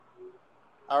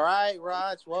All right,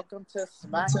 Raj, welcome to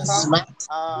Smack Talk.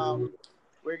 Um,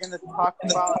 we're going to talk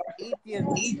about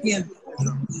atheism. Being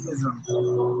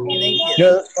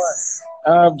Yeah, atheist.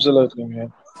 absolutely,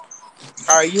 man.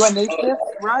 Are you an atheist,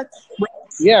 Raj?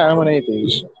 Yeah, I'm an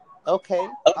atheist. Okay.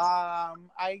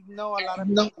 I know a lot of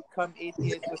people become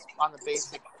atheists just on the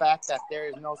basic fact that there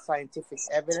is no scientific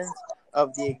evidence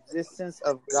of the existence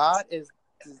of God. Is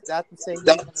that the same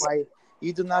reason why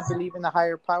you do not believe in a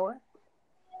higher power?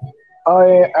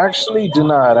 I actually do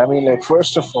not. I mean, like,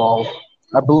 first of all,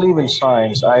 I believe in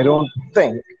science. I don't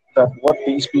think that what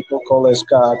these people call as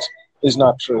gods is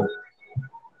not true.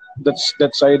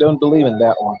 That's I don't believe in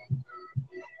that one.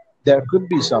 There could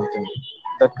be something.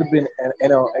 That could be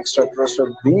an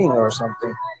extraterrestrial being or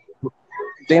something.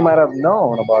 They might have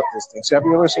known about these things. Have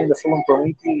you ever seen the film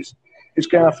Prometheus? It's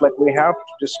kind of like we have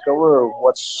to discover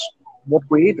what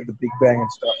created the Big Bang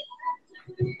and stuff.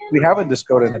 We haven't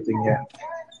discovered anything yet.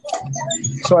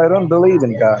 So I don't believe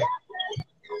in God.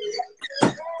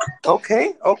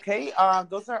 Okay.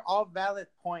 Those are all valid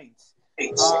points.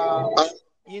 Um,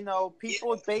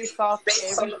 people base off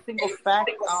every single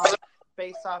fact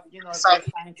based off, if there's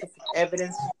scientific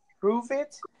evidence to prove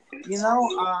it. You know,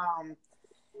 um,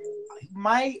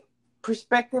 my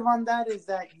perspective on that is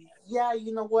that, yeah,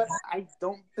 you know what? I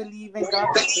don't believe in God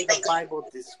the way the Bible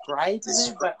describes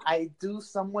it, but I do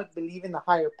somewhat believe in the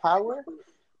higher power.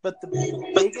 But the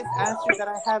biggest answer that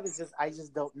I have is just I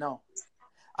just don't know.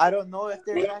 I don't know if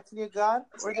there's actually a God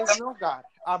or there's no God.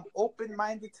 I'm open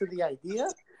minded to the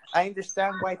idea. I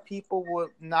understand why people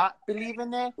would not believe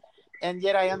in it, and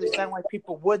yet I understand why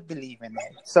people would believe in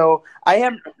it. So I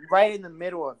am right in the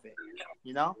middle of it,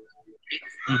 you know?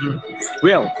 hmm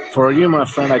Well, for you, my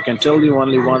friend, I can tell you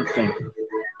only one thing.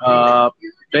 Uh,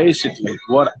 Basically,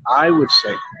 what I would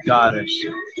say, God is,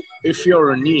 if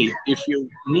you're in need, if you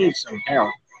need some help,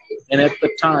 and at the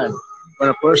time when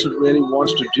a person really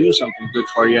wants to do something good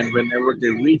for you, and whenever they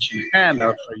reach a hand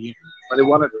out for you, or they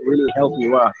want to really help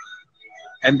you out,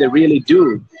 and they really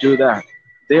do that,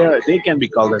 they can be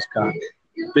called as God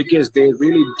because they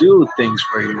really do things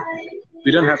for you.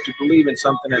 We don't have to believe in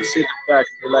something and sit back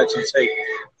and relax and say,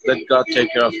 let God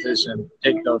take care of this and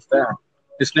take care of that.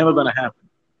 It's never going to happen.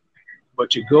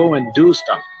 But you go and do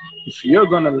stuff. If you're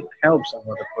going to help some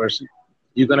other person,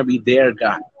 you're going to be their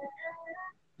God.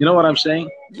 You know what I'm saying?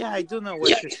 Yeah, I do know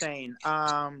what you're saying.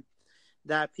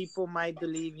 That people might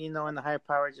believe, in the higher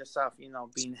power just off,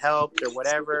 being helped or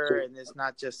whatever, and it's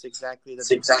not just exactly the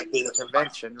divine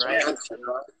intervention, right?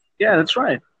 Yeah, that's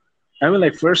right. I mean,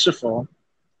 like, first of all,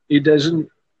 it doesn't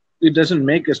it doesn't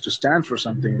make us to stand for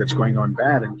something that's going on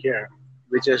bad in here.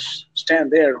 We just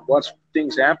stand there, watch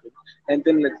things happen, and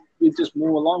then we just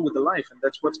move along with the life, and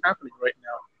that's what's happening right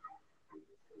now.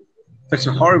 That's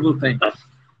a horrible thing.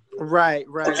 Right.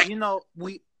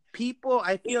 We people.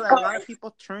 I feel that a lot of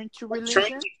people turn to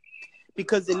religion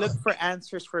because they look for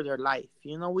answers for their life.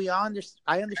 We all I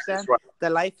That's understand right.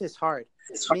 that life is hard.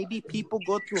 Maybe people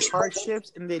go through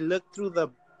hardships and they look through the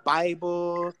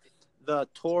Bible, the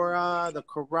Torah, the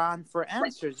Quran for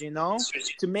answers,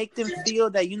 to make them feel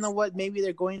that, what, maybe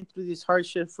they're going through these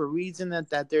hardships for a reason that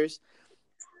there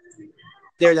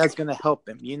that's going to help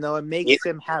them. It makes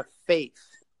them have faith.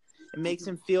 It makes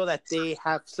them feel that they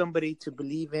have somebody to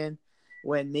believe in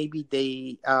when maybe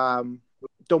they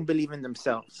don't believe in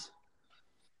themselves.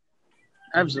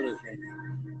 Absolutely.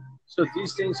 So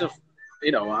these things of,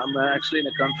 I'm actually in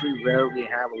a country where we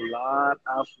have a lot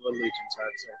of religions.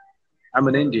 I'd say I'm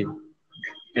an Indian,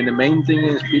 and the main thing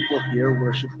is people here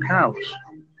worship cows.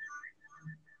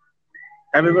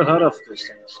 Have you ever heard of these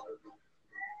things?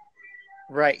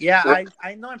 Right. Yeah,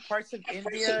 I know in parts of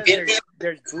India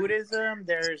there's Buddhism,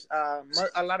 there's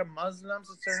a lot of Muslims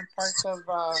in certain parts of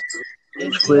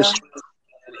There's India. Christians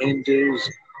and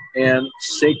Hindus and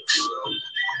Sikhs.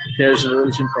 There's a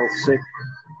religion called Sikh,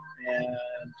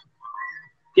 and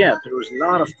yeah, there was a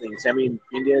lot of things. I mean,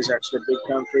 India is actually a big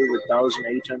country with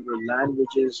 1,800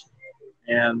 languages,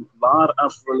 and a lot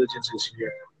of religions is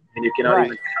here, and you cannot even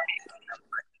Right. count.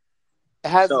 It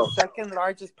has the So second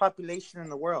largest population in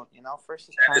the world. First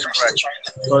is that is China. correct.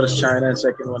 First is China, and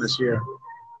second one is here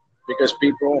because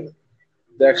people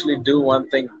they actually do one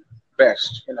thing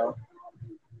best.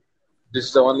 This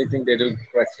is the only thing they do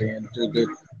correctly and do good.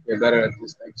 They're better at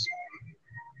these things.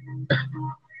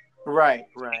 Right.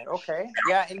 Okay.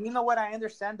 Yeah, and you know what? I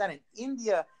understand that in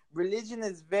India, religion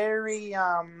is very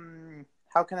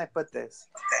how can I put this?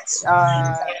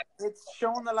 It's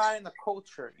shown a lot in the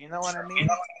culture. You know what I mean?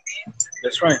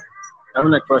 That's right. I'm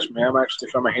like, trust me, I'm actually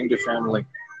from a Hindu family.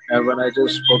 And when I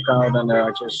just spoke out and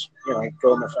I just,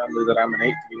 told my family that I'm an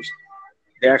atheist,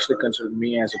 they actually considered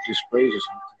me as a disgrace or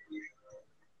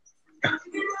something.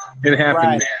 It happened.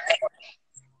 Right.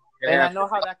 It And I happened. know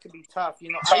how that could be tough.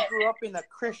 I grew up in a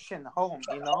Christian home.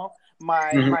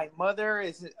 My Hmm. my mother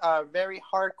is a very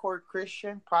hardcore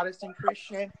Christian, Protestant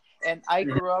Christian, and I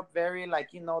grew up very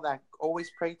like that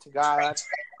always pray to God.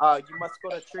 You must go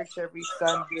to church every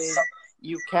Sunday.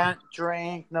 You can't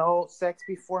drink. No sex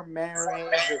before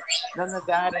marriage. Or none of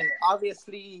that. And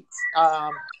obviously,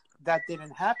 that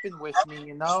didn't happen with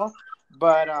me.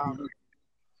 But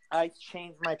I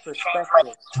changed my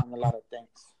perspective on a lot of things.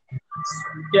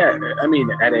 Yeah, I mean,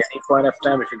 at any point of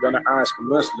time, if you're gonna ask a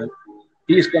Muslim,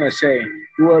 he's gonna say,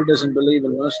 "Whoever doesn't believe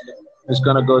in Muslim is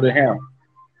gonna go to hell."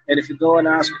 And if you go and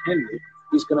ask a Hindu,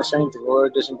 he's gonna say, "Whoever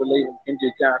doesn't believe in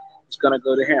Hindu God is gonna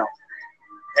go to hell."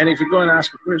 And if you go and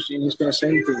ask a Christian, he's gonna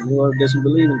say, "Whoever doesn't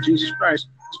believe in Jesus Christ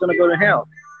is gonna go to hell."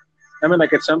 I mean,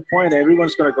 like at some point,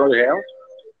 everyone's gonna go to hell.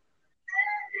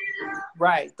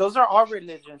 Right. Those are all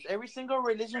religions. Every single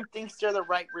religion thinks they're the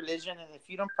right religion, and if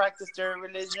you don't practice their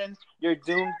religion, you're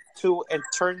doomed to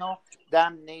eternal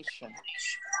damnation.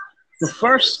 The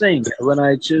first thing when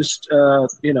I just,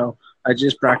 I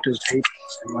just practiced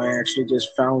atheism, I actually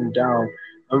just found out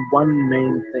one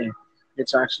main thing.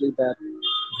 It's actually that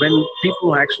when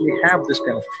people actually have this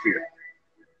kind of fear,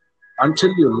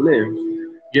 until you live,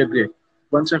 you're good.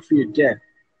 Once after you're dead,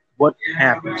 what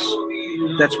happens?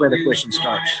 That's where the question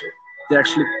starts. They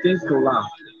actually think a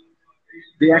lot.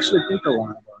 They actually think a lot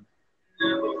about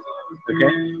it.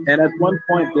 Okay? And at one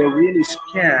point, they're really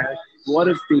scared. What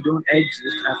if they don't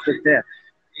exist after death?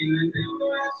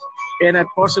 And at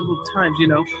possible times,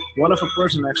 one of a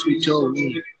person actually told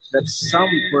me that some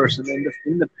person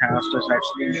in the past has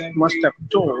actually must have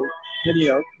told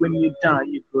that when you die,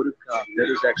 you go to God. That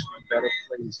is actually a better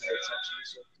place, and it's actually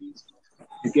so peaceful.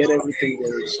 You get everything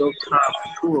there. It's so calm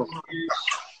and cool.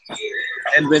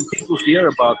 And when people hear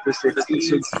about this, they feel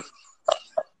so,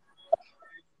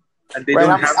 and they Right.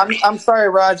 don't I'm have. I'm I'm sorry,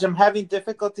 Raj. I'm having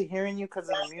difficulty hearing you because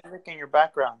of the music in your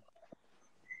background.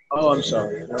 Oh, I'm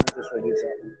sorry. Let me just reduce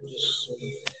that. Just so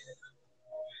you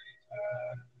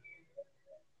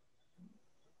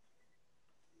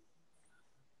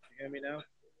hear me now.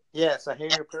 Yes, I hear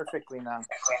you perfectly now.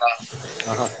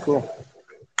 Uh-huh, cool.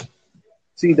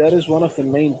 See, that is one of the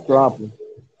main problems.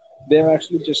 They've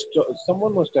actually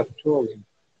someone must have told you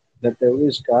that there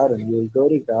is God and you'll go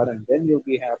to God and then you'll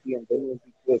be happy and then you'll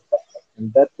be good.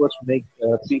 And that's what makes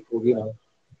people,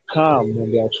 calm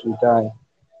when they actually die.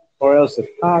 Or else the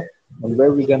path on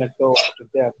where we're gonna go after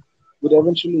death would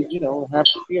eventually, have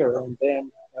fear and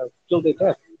then till their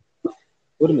death,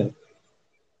 wouldn't it?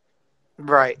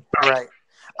 Right. Right.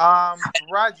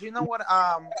 Raj, you know what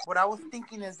I was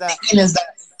thinking is that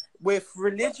with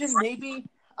religion, maybe,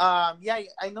 yeah,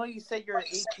 I know you said you're an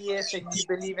atheist and you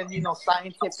believe in,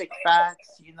 scientific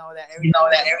facts,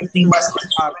 that everything must be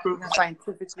proven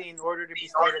scientifically in order to be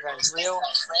stated as real.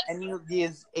 And the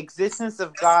existence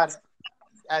of God,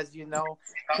 as you know,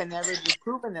 can never be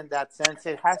proven in that sense.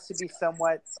 It has to be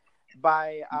somewhat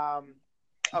by a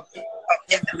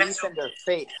person's belief in their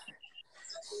faith.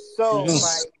 So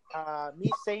by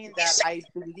me saying that,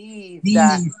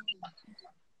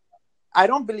 I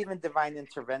don't believe in divine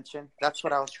intervention. That's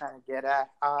what I was trying to get at.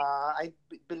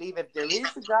 Believe if there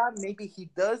is a God, maybe he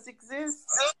does exist,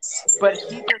 but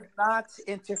he does not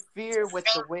interfere with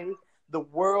the way the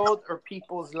world or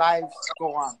people's lives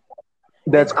go on.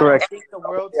 That's And I don't correct. think the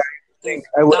world is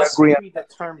I would not agree.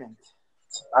 predetermined.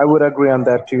 I would agree on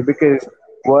that too because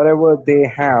whatever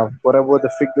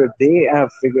the figure they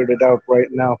have figured it out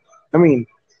right now. I mean,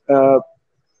 uh,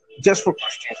 just for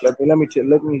Christians,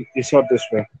 let me insert this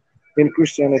way. In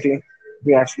Christianity,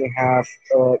 we actually have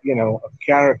a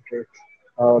character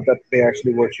that they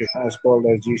actually worship as called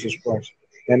as Jesus Christ.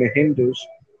 And in Hindus,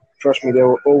 trust me, there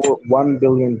were over 1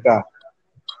 billion gods.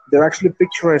 They're actually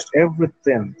picturized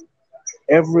everything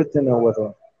over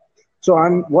there. So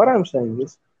what I'm saying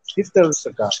is, if there is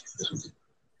a God,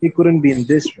 he couldn't be in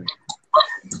this way.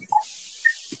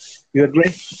 You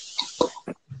agree?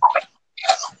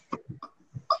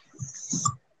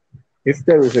 If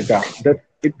there is a God, that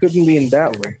it couldn't be in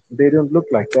that way. They don't look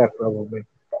like that probably.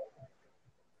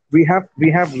 We have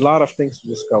a lot of things to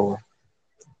discover.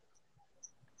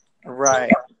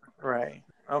 Right, right.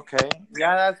 Okay.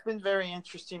 Yeah, that's been very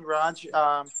interesting, Raj.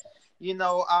 I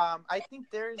think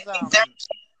there's a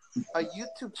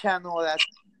YouTube channel that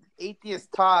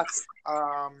Atheist Talk.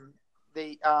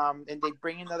 They and they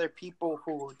bring in other people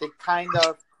who they kind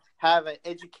of have an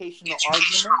educational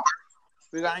argument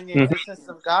regarding the Mhm. existence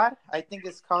of God. I think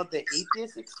it's called the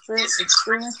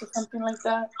Experience or something like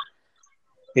that.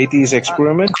 Atheist Uh,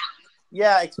 experiment.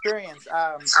 yeah, Experience.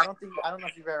 I don't know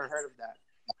if you've ever heard of that.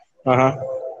 Uh huh.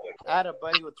 I had a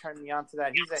buddy who turned me on to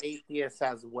that. He's an atheist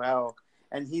as well,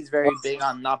 and he's very big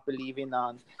on not believing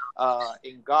on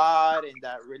in God and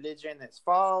that religion is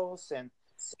false. And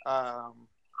um,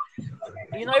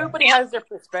 everybody has their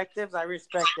perspectives. I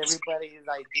respect everybody's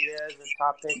ideas and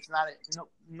topics. Not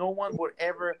no one would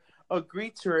ever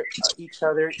agree to each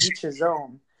other, each his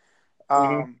own. Hmm.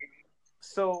 Um,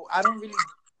 so I don't really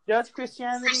judge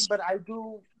Christianity, but I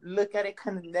do look at it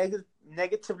kind of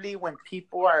negatively when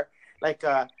people are like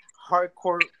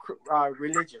hardcore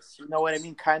religious. You know what I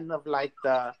mean? Kind of like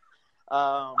the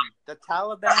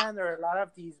Taliban or a lot of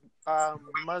these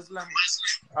Muslim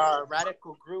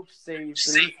radical groups. They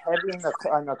believe heavily in the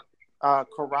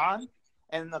Quran,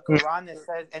 and in the Quran it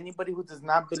says anybody who does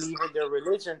not believe in their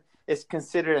religion is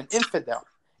considered an infidel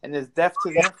and is deaf to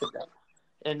the infidel,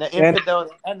 and the And infidel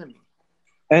is enemy.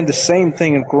 and the same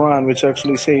thing in Quran, which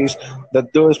actually says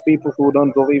that those people who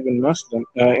don't believe in Muslim,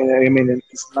 I mean in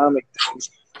Islamic things,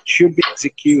 should be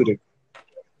executed.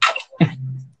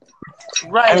 I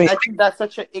Right. mean, I think that's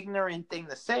such an ignorant thing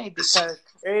to say because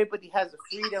everybody has the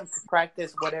freedom to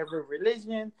practice whatever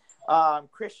religion,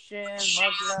 Christian,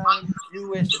 Muslim,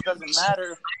 Jewish, it doesn't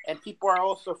matter. And people are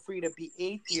also free to be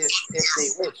atheists if they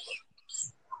wish.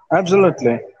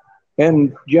 absolutely.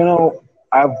 And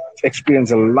I've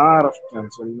experienced a lot of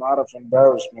things, a lot of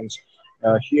embarrassments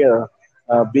here,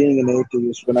 being an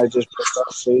atheist. When I just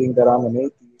start saying that I'm an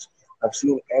atheist, I've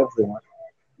seen everyone.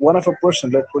 One of a person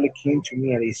literally came to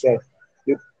me and he said,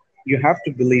 "You have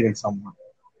to believe in someone.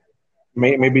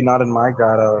 Maybe not in my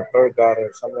God or her God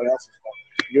or someone else's God.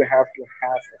 You have to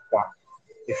have a God.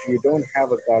 If you don't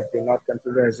have a God, you're not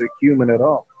considered as a human at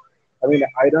all." I mean,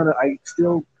 I don't know. I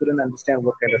still couldn't understand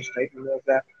what kind of statement was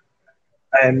that,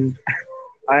 and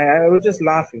I was just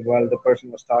laughing while the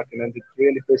person was talking, and it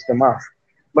really pissed him off.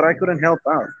 But I couldn't help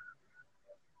out.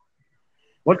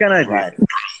 What can I do? Right.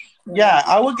 Yeah,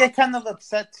 I would get kind of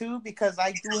upset too because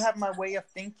I do have my way of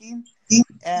thinking.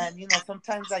 And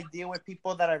sometimes I deal with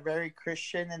people that are very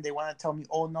Christian and they want to tell me,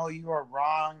 "Oh no, you are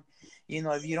wrong.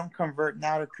 If you don't convert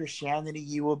now to Christianity,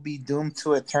 you will be doomed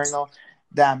to eternal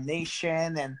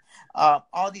damnation and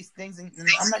all these things." And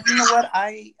I'm like, you know what?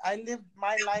 I live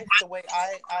my life the way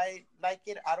I like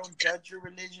it. I don't judge your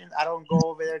religion. I don't go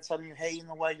over there telling you, "Hey, you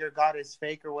know what? Your God is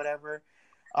fake or whatever."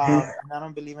 And I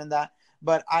don't believe in that.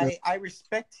 But I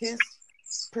respect his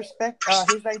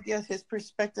ideas, his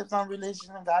perspectives on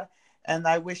religion and God, and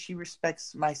I wish he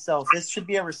respects myself. It should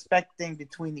be a respect thing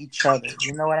between each other.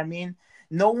 You know what I mean?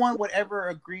 No one would ever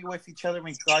agree with each other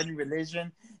regarding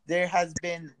religion. There has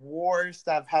been wars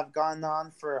that have gone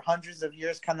on for hundreds of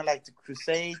years, kind of like the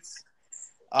Crusades.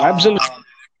 Absolutely. Um,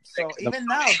 so even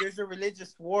now, there's a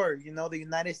religious war. The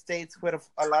United States with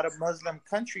a lot of Muslim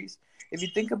countries. If you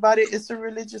think about it, it's a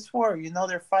religious war.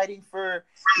 They're fighting for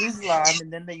Islam,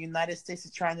 and then the United States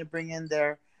is trying to bring in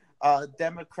their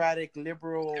democratic,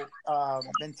 liberal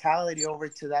mentality over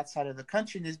to that side of the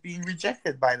country, and is being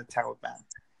rejected by the Taliban.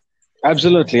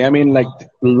 Absolutely. I mean, like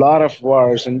a lot of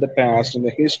wars in the past, in the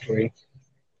history,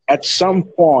 at some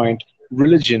point,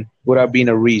 religion would have been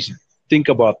a reason. Think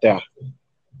about that.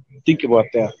 Think about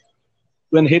that.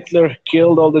 When Hitler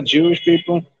killed all the Jewish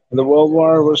people and the World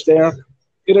War was there,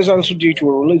 it is also due to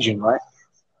a religion, right?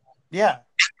 Yeah,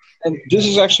 And this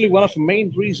is actually one of the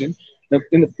main reasons that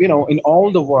in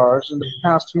all the wars in the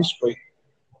past history,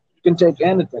 you can take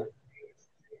anything.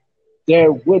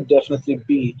 There would definitely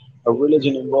be a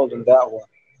religion involved in that one.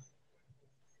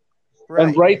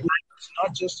 And right. right now, it's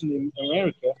not just in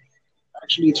America.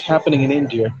 Actually, it's happening in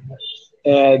India.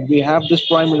 And we have this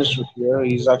prime minister here.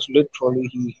 He's actually literally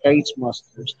he hates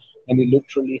Muslims, and he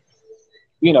literally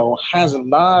has a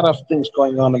lot of things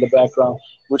going on in the background,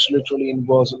 which literally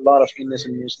involves a lot of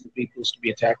innocent Muslim people to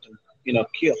be attacked and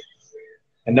killed,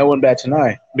 and no one bats an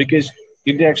eye because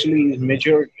India actually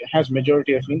has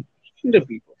majority of Hindu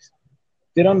people.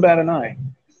 They don't bat an eye,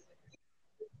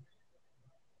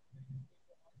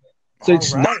 so All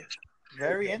it's not. right.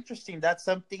 Very interesting. That's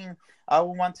something I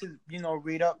would want to,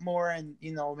 read up more and,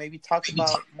 maybe talk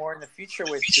about more in the future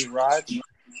with you, Raj.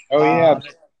 Oh yeah, Um,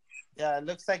 yeah, it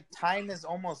looks like time is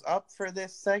almost up for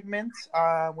this segment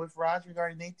with Raj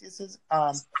regarding atheists,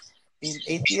 in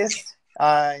atheists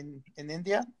in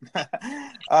India.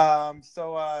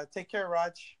 So take care,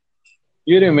 Raj.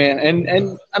 you do, man.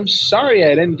 And I'm sorry I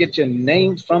didn't get your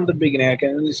name from the beginning. I can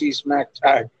only see Smack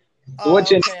Tag.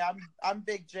 What's Oh, your? okay. I'm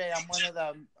Big J. I'm one of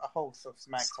the hosts of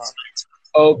Smack Talk.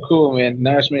 Oh, cool, man.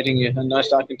 Nice meeting you and nice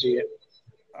talking to you.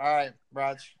 All right,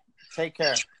 Raj. Take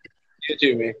care. You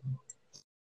too, man.